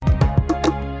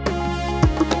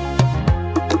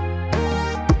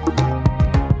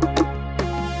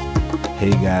Hey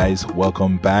guys,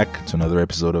 welcome back to another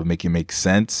episode of Make It Make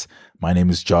Sense. My name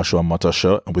is Joshua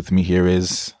Motosho, and with me here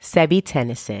is Sebi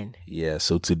Tennyson. Yeah,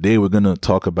 so today we're going to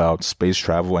talk about space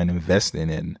travel and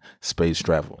investing in space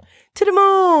travel. To the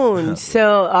moon!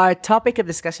 So our topic of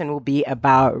discussion will be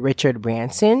about Richard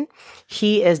Branson.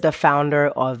 He is the founder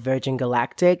of Virgin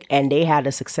Galactic, and they had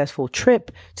a successful trip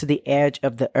to the edge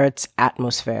of the Earth's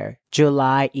atmosphere,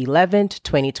 July 11th,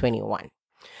 2021.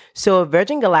 So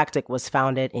Virgin Galactic was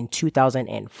founded in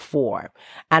 2004,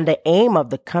 and the aim of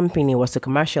the company was to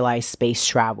commercialize space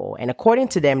travel. And according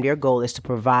to them, their goal is to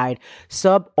provide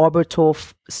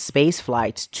suborbital space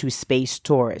flights to space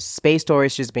tourists. Space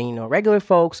tourists just being, regular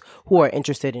folks who are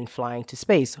interested in flying to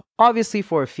space, obviously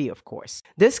for a fee, of course.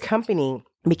 This company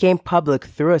became public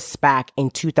through a SPAC in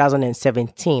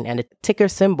 2017, and the ticker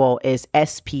symbol is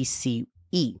SPC.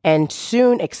 And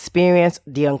soon experienced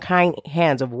the unkind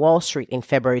hands of Wall Street in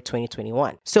February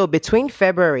 2021. So between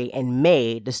February and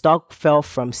May, the stock fell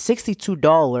from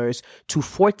 $62 to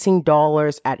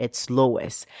 $14 at its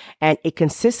lowest, and it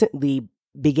consistently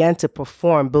began to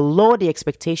perform below the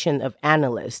expectation of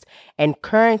analysts and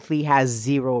currently has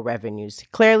zero revenues.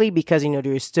 Clearly because,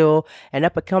 they're still an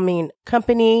up-and-coming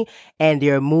company and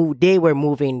they were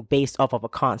moving based off of a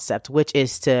concept, which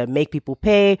is to make people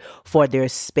pay for their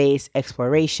space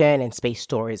exploration and space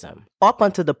tourism. Up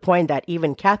until the point that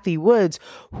even Cathie Woods,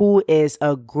 who is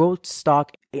a growth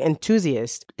stock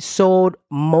enthusiast, sold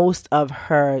most of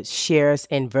her shares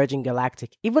in Virgin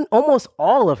Galactic, even almost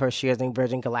all of her shares in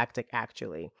Virgin Galactic,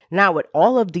 actually. Now, with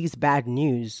all of these bad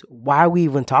news, why are we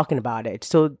even talking about it?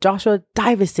 So, Joshua,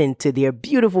 dive us into their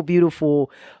beautiful, beautiful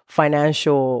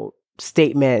financial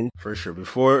statement. For sure.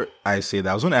 Before I say that,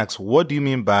 I was going to ask, what do you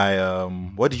mean by,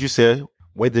 what did you say?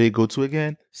 Where did it go to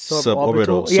again?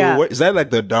 Suborbital. So yeah. Is that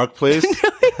like the dark place?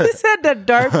 You said the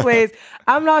dark place.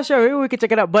 I'm not sure. Maybe we could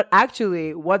check it out. But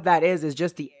actually, what that is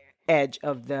just the edge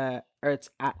of the Earth's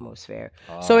atmosphere.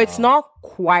 So it's not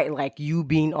quite like you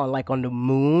being on the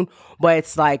moon, but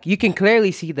it's like you can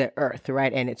clearly see the Earth,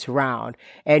 right? And it's round.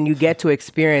 And you get to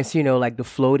experience, like the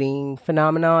floating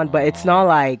phenomenon, but it's not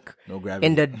like no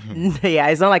gravity.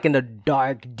 It's not like in the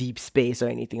dark, deep space or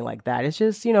anything like that. It's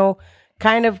just,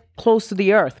 kind of close to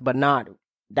the Earth, but not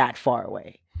that far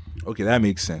away. Okay, that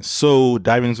makes sense. So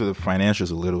diving into the financials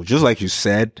a little, just like you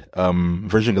said,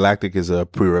 Virgin Galactic is a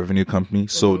pre-revenue company,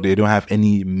 so they don't have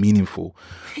any meaningful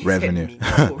revenue.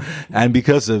 And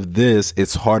because of this,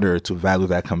 it's harder to value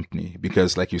that company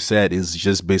because, like you said, it's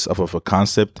just based off of a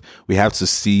concept. We have to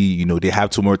see, they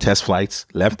have 2 more test flights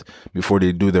left before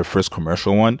they do their first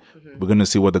commercial one. We're going to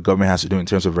see what the government has to do in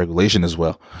terms of regulation as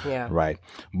well. Yeah. Right.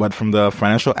 But from the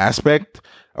financial aspect,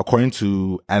 according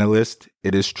to analysts,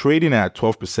 it is trading at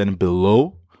 12%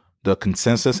 below the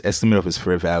consensus estimate of its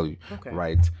fair value. Okay.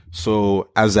 Right. So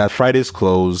as at Friday's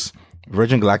close,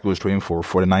 Virgin Galactic was trading for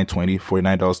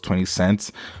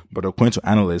 $49.20. But according to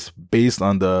analysts, based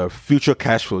on the future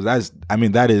cash flows,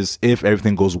 that is if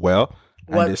everything goes well.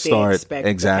 What and they start expect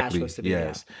exactly. The cash flows to be,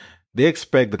 yes. Yeah. They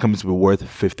expect the company to be worth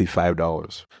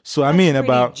 $55. So That's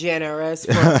about generous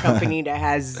for a company that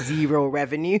has zero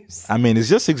revenues. It's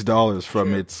just $6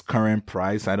 from its current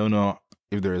price. I don't know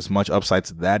if there is much upside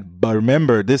to that, but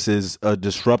remember, this is a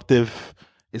disruptive.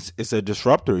 It's a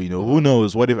disruptor. Who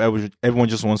knows? What if everyone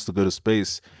just wants to go to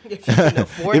space? If you can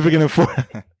afford if you can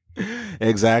afford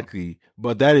exactly.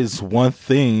 But that is one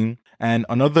thing. And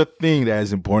another thing that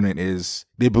is important is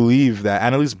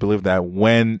analysts believe that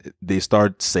when they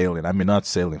start flying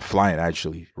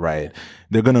actually, right?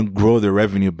 They're going to grow their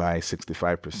revenue by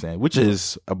 65%, which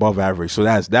is above average. So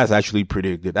that's actually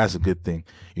pretty good. That's a good thing,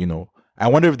 I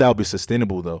wonder if that'll be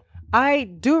sustainable though. I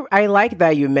like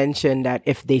that you mentioned that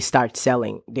if they start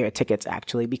selling their tickets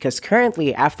actually, because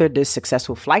currently after this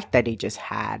successful flight that they just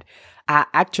had,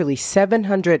 actually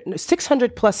 600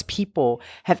 plus people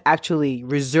have actually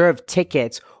reserved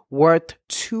tickets worth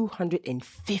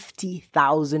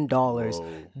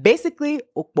 $250,000. Basically,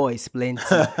 boy, is plenty.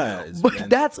 But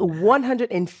that's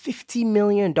 $150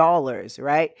 million,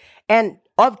 right? And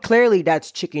clearly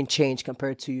that's chicken change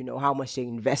compared to, how much they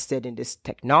invested in this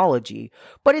technology.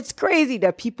 But it's crazy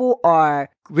that people are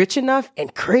rich enough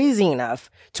and crazy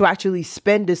enough to actually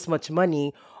spend this much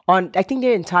money I think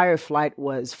their entire flight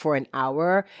was for an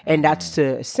hour, and that's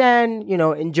to ascend,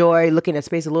 enjoy looking at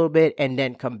space a little bit and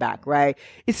then come back, right?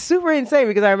 It's super insane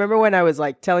because I remember when I was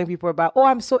telling people about,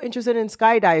 I'm so interested in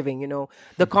skydiving,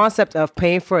 the concept of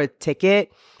paying for a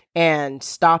ticket and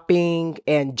stopping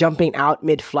and jumping out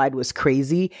mid-flight was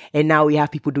crazy. And now we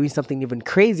have people doing something even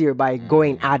crazier by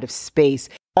going out of space.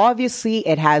 Obviously,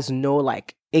 it has no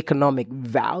economic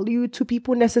value to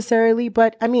people necessarily,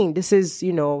 but I mean, this is,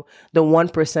 the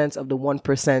 1% of the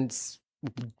 1%'s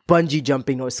bungee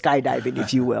jumping or skydiving,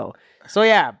 if you will. So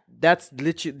yeah, that's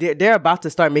literally, they're about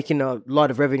to start making a lot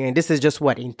of revenue. And this is just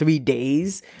what, in 3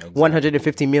 days, exactly.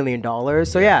 $150 million.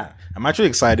 So yeah. I'm actually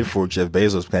excited for Jeff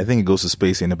Bezos because I think he goes to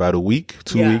space in about a week,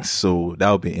 2 weeks. So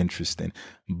that would be interesting.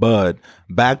 But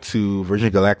back to Virgin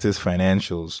Galactic's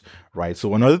financials, right?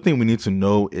 So another thing we need to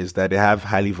know is that they have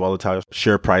highly volatile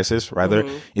share prices. Rather,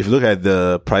 if you look at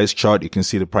the price chart, you can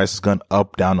see the price has gone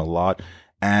up, down a lot.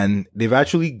 And they've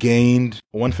actually gained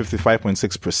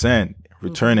 155.6%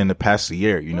 return in the past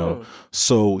year, you know.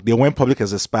 So they went public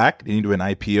as a SPAC. They need to do an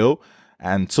IPO.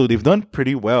 And so they've done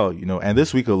pretty well, you know. And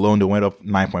this week alone, they went up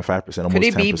 9.5%, almost 10%. Could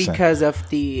it be because of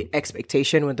the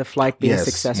expectation with the flight being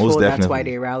successful? Most definitely. That's why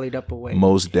they rallied up away.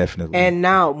 Most definitely. And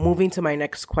now, moving to my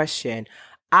next question,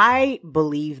 I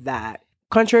believe that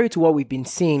contrary to what we've been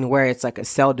seeing, where it's like a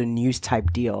sell the news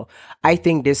type deal, I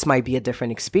think this might be a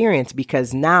different experience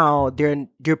because now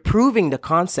they're proving the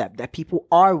concept that people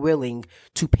are willing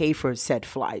to pay for said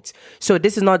flights. So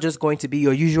this is not just going to be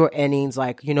your usual earnings,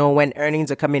 like, you know, when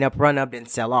earnings are coming up, run up, then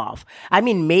sell off. I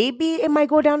mean, maybe it might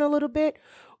go down a little bit.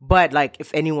 But like,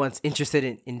 if anyone's interested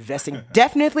in investing,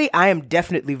 I am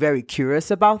definitely very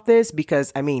curious about this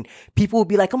because, I mean, people will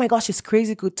be like, oh my gosh, it's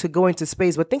crazy to go into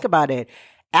space. But think about it.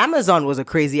 Amazon was a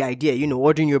crazy idea, you know,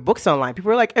 ordering your books online.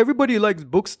 People are like, everybody likes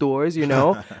bookstores, you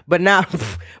know, but now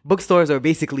bookstores are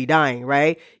basically dying,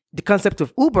 right? The concept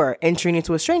of Uber entering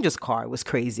into a stranger's car was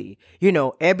crazy. You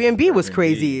know, Airbnb was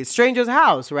crazy. Stranger's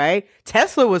house, right?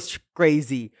 Tesla was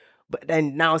crazy. But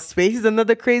then now space is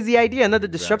another crazy idea, another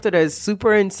disruptor that is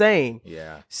super insane.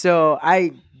 Yeah. So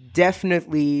I'm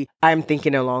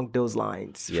thinking along those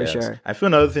lines for sure. I feel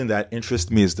another thing that interests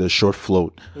me is the short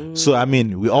float. So, I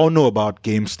mean, we all know about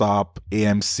GameStop,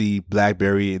 AMC,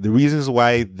 BlackBerry. The reasons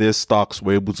why these stocks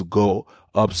were able to go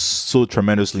up so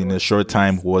tremendously in a short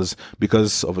time was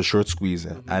because of a short squeeze.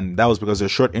 And that was because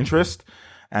of short interest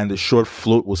and the short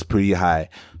float was pretty high.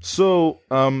 So,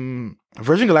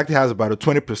 Virgin Galactic has about a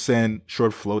 20%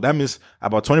 short float. That means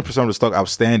about 20% of the stock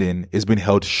outstanding is being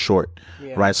held short,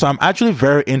 right? So I'm actually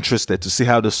very interested to see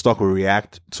how the stock will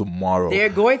react tomorrow. They're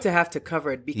going to have to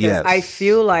cover it because I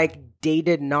feel like they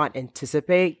did not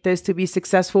anticipate this to be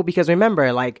successful because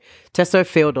remember, like Tesla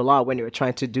failed a lot when they were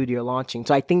trying to do their launching.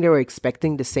 So I think they were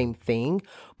expecting the same thing,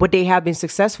 but they have been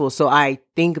successful. So I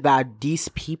think that these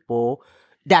people,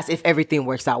 that's if everything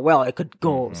works out well. It could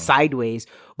go sideways,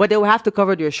 but they will have to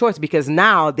cover their shorts because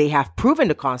now they have proven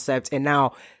the concept and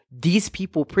now these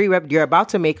people you're about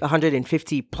to make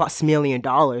 $150+ million,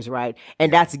 right?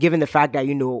 And that's given the fact that,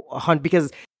 you know,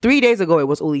 because 3 days ago, it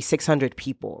was only 600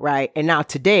 people, right? And now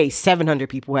today, 700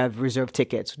 people have reserved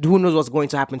tickets. Who knows what's going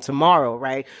to happen tomorrow,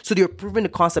 right? So they're proving the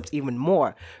concept even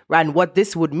more, right? And what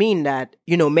this would mean that,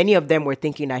 you know, many of them were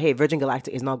thinking that, hey, Virgin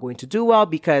Galactic is not going to do well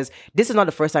because this is not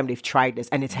the first time they've tried this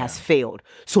and it has failed.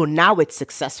 So now it's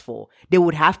successful. They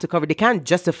would have to cover, they can't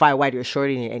justify why they're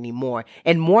shorting it anymore.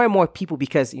 And more people,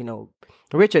 because, you know,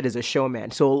 Richard is a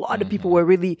showman. So a lot of people were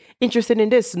really interested in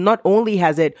this. Not only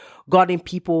has it gotten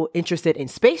people interested in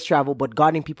space travel, but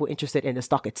gotten people interested in the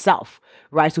stock itself,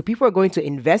 right? So people are going to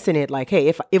invest in it like,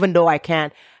 hey, even though I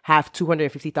can't have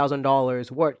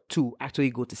 $250,000 worth to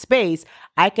actually go to space,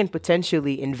 I can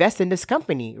potentially invest in this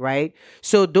company, right?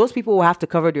 So those people will have to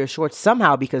cover their shorts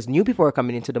somehow because new people are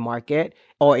coming into the market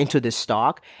or into the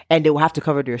stock, and they will have to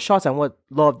cover their shorts. And what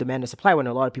law of demand and supply, when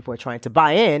a lot of people are trying to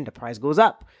buy in, the price goes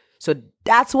up. So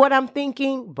that's what I'm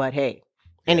thinking, but hey,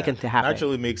 anything can happen.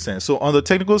 Actually makes sense. So on the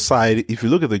technical side, if you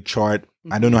look at the chart,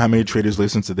 I don't know how many traders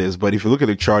listen to this, but if you look at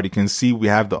the chart, you can see we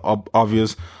have the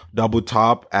obvious double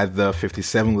top at the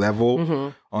 57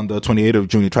 level on the 28th of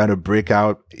June. You try to break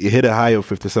out. It hit a high of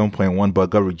 57.1,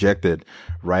 but got rejected,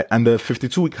 right? And the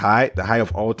 52-week high, the high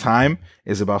of all time,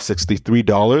 is about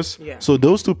 $63. Yeah. So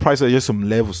those two prices are just some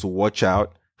levels to watch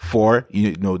out for,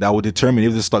 you know, that will determine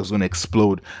if the stock is going to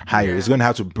explode higher. It's going to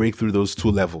have to break through those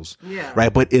two levels,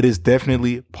 right? But it is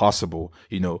definitely possible,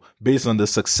 you know, based on the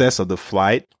success of the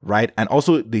flight, right? And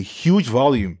also the huge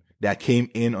volume that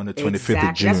came in on the 25th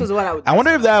of June. That's what I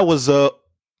wonder if that was the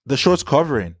shorts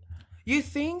covering. You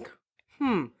think?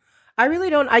 I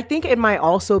really don't. I think it might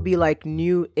also be like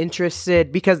new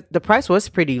interested because the price was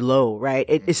pretty low, right?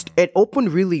 It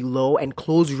opened really low and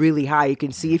closed really high. You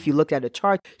can see if you looked at the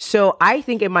chart. So I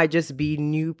think it might just be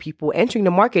new people entering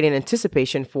the market in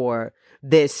anticipation for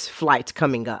this flight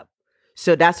coming up.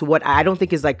 So that's what I don't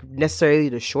think is like necessarily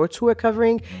the shorts who are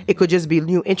covering. It could just be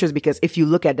new interest because if you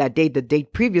look at that date, the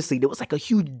date previously, there was like a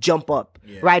huge jump up,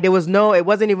 right? It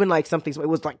wasn't even like something, it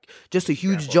was like just a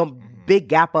huge jump, big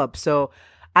gap up. So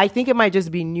I think it might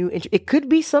just be new. It could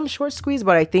be some short squeeze,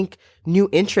 but I think new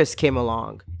interest came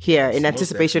along here in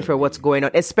anticipation for what's going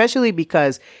on, especially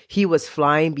because he was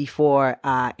flying before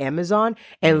Amazon.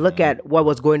 And look at what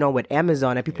was going on with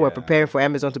Amazon, and people were preparing for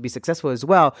Amazon to be successful as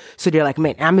well. So they're like,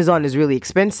 man, Amazon is really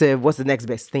expensive. What's the next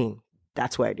best thing?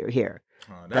 That's why they're here.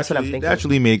 That's what I'm thinking. That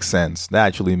actually makes sense.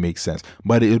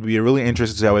 But it would be really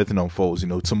interesting to see how everything unfolds.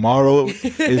 Tomorrow is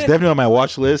definitely on my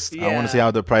watch list. I want to see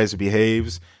how the price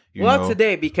behaves.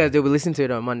 Today, because they will listen to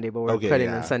it on Monday, but we're cutting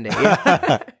on Sunday.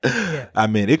 Yeah. I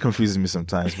mean, it confuses me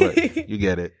sometimes, but you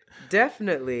get it.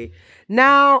 Definitely.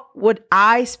 Now, would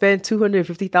I spend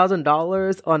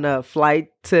 $250,000 on a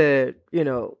flight to,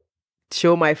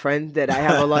 show my friends that I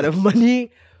have a lot of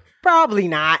money? Probably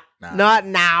not. Not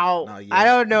now. Not I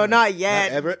don't know. Not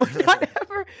yet. Not ever. Not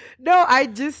ever. No, I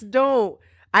just don't.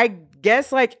 I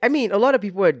guess, a lot of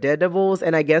people are daredevils,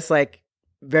 and I guess,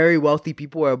 very wealthy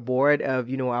people are bored of,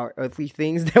 our earthly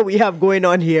things that we have going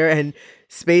on here, and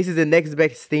space is the next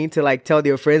best thing to, tell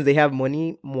their friends they have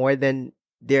money more than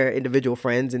their individual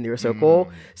friends in their circle.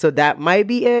 So that might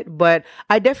be it. But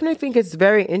I definitely think it's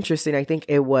very interesting. I think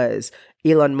it was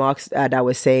Elon Musk that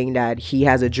was saying that he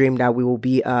has a dream that we will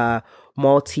be a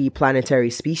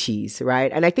multi-planetary species,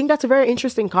 right? And I think that's a very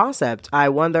interesting concept. I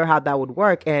wonder how that would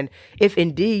work. And if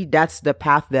indeed that's the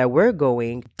path that we're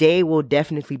going, they will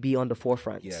definitely be on the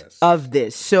forefront of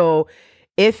this. So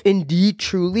if indeed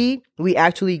truly we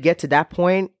actually get to that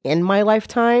point in my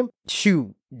lifetime,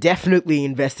 definitely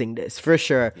investing this for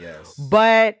sure. Yes.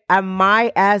 But am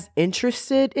I as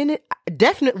interested in it?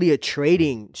 Definitely a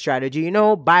trading strategy,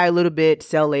 buy a little bit,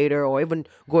 sell later, or even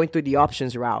going through the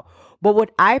options route. But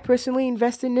would I personally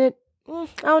invest in it? I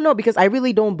don't know, because I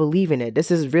really don't believe in it.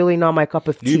 This is really not my cup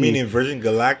of tea. Do you mean in Virgin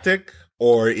Galactic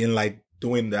or in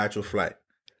doing the actual flight?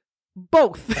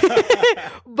 Both.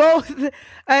 Both.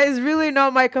 It's really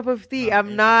not my cup of tea. Okay.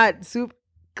 I'm not super,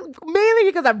 mainly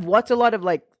because I've watched a lot of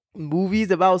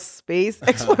movies about space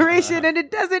exploration and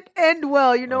it doesn't end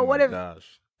well. What if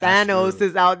Thanos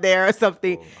is out there or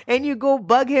something and you go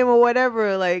bug him or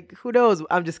whatever? Who knows?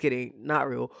 I'm just kidding. Not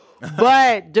real.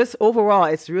 But just overall,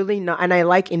 it's really not. And I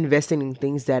like investing in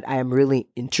things that I am really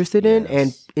interested in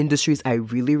and industries I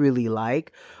really, really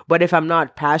like. But if I'm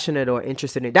not passionate or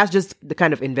interested in it, that's just the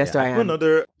kind of investor I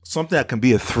am. Something that can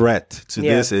be a threat to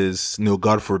this is,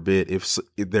 God forbid, if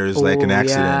there's an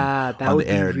accident on the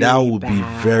air, that would be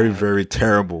very, very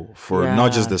terrible for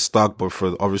not just the stock, but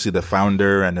for obviously the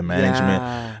founder and the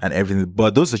management and everything.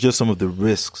 But those are just some of the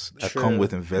risks that come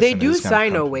with investing. They do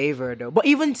sign a waiver though, but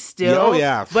even still,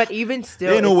 But even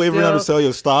still, ain't no waiver not to sell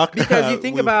your stock, because you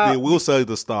think about they will sell you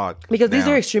the stock because these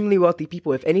are extremely wealthy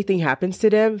people. If anything happens to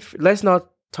them, let's not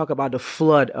talk about the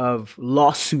flood of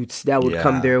lawsuits that would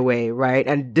come their way, right?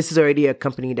 And this is already a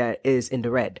company that is in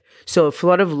the red. So a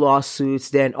flood of lawsuits,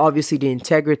 then obviously the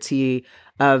integrity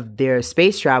of their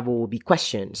space travel will be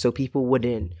questioned. So people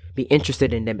wouldn't be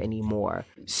interested in them anymore.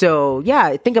 So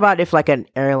think about if an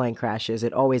airline crashes,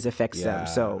 it always affects them.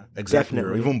 So exactly.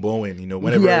 Definitely. Or even Boeing,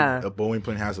 whenever a Boeing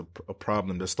plane has a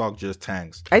problem, the stock just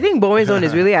tanks. I think Boeing's one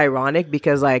is really ironic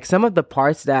because some of the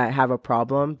parts that have a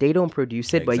problem, they don't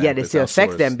produce it, but yet it still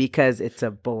affects them because it's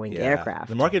a Boeing aircraft.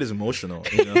 The market is emotional.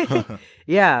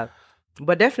 Yeah.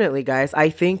 But definitely, guys, I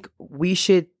think we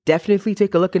should definitely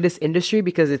take a look at this industry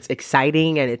because it's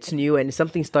exciting and it's new and it's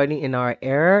something starting in our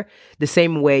era. The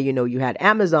same way, you had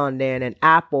Amazon then and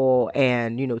Apple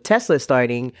and, Tesla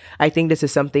starting. I think this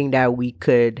is something that we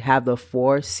could have the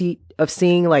foresight of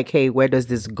seeing hey, where does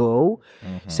this go?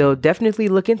 Mm-hmm. So definitely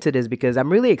look into this because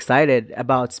I'm really excited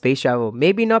about space travel.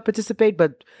 Maybe not participate,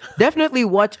 but definitely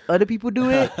watch other people do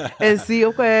it and see,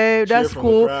 okay, that's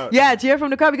cool. Cheer from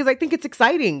the crowd because I think it's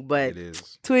exciting, but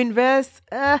to invest,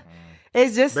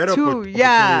 it's just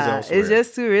it's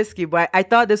just too risky. But I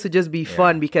thought this would just be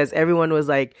fun because everyone was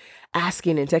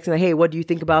asking and texting hey, what do you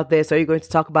think about this? Are you going to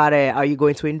talk about it? Are you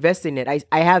going to invest in it?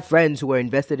 I have friends who are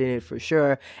invested in it for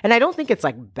sure. And I don't think it's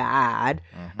bad.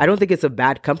 I don't think it's a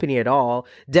bad company at all.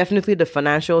 Definitely the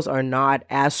financials are not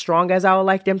as strong as I would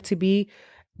like them to be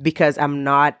because I'm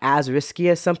not as risky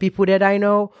as some people that I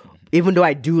know. Even though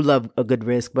I do love a good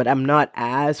risk, but I'm not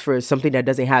as for something that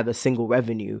doesn't have a single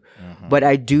revenue. But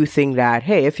I do think that,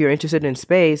 hey, if you're interested in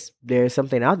space, there's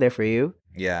something out there for you.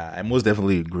 Yeah, I most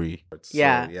definitely agree.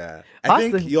 Yeah. So, yeah. I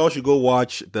think you all should go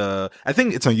watch I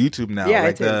think it's on YouTube now. Yeah,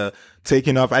 like the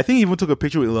taking off. I think he even took a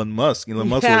picture with Elon Musk. Elon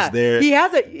Musk was there.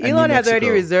 Elon has already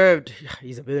reserved.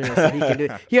 He's a billionaire, so he can do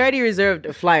it. He already reserved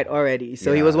a flight already.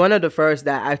 So he was one of the first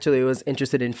that actually was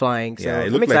interested in flying. So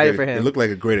I'm excited for him. It looked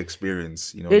like a great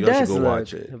experience. You all should go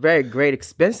watch it. A very great,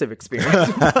 expensive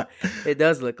experience. It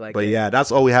does look like it. But yeah,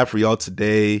 that's all we have for y'all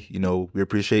today. We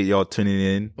appreciate y'all tuning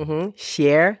in. Mm-hmm.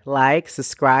 Share, like,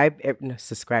 subscribe.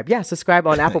 Yeah, subscribe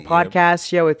on Apple Podcasts.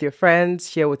 Share with your friends.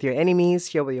 Share with your enemies.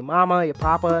 Share with your mama, your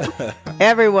papa.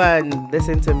 Everyone,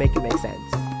 listen to Make It Make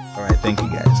Sense. All right. Thank you,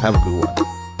 guys. Have a good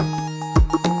one.